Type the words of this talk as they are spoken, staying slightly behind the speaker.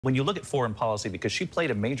When you look at foreign policy, because she played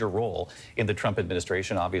a major role in the Trump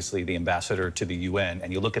administration, obviously the ambassador to the UN,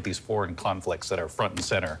 and you look at these foreign conflicts that are front and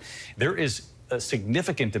center, there is a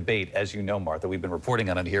significant debate, as you know, Martha, we've been reporting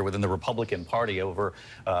on it here within the Republican Party over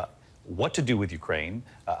what to do with Ukraine,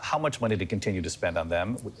 how much money to continue to spend on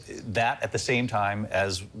them. That at the same time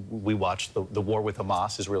as we watch the war with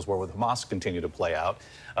Hamas, Israel's war with Hamas, continue to play out.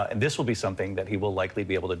 And this will be something that he will likely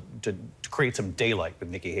be able to create some daylight with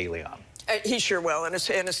Nikki Haley on. He sure will, and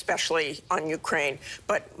especially on Ukraine,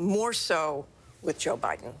 but more so with Joe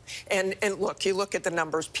Biden. And look, you look at the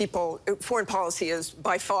numbers, foreign policy is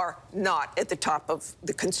by far not at the top of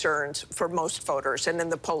the concerns for most voters. And in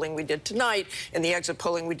the polling we did tonight, and the exit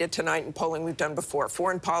polling we did tonight, and polling we've done before,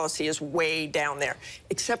 foreign policy is way down there,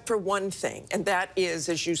 except for one thing, and that is,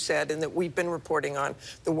 as you said, and that we've been reporting on,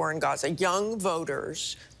 the war in Gaza. Young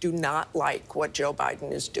voters do not like what Joe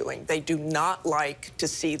Biden is doing. They do not like to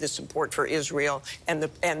see the support for Israel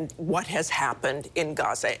and what has happened in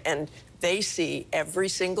Gaza. And they see every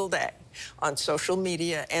single day on social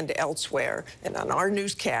media and elsewhere and on our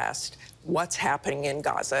newscast what's happening in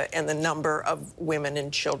Gaza and the number of women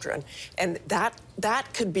and children. And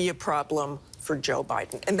that could be a problem for Joe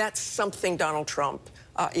Biden. And that's something Donald Trump,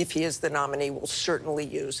 if he is the nominee, will certainly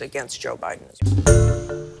use against Joe Biden.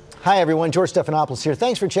 Hi, everyone. George Stephanopoulos here.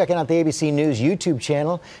 Thanks for checking out the ABC News YouTube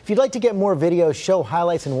channel. If you'd like to get more videos, show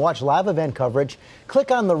highlights, and watch live event coverage,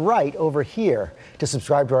 click on the right over here to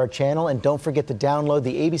subscribe to our channel. And don't forget to download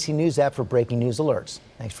the ABC News app for breaking news alerts.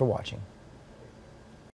 Thanks for watching.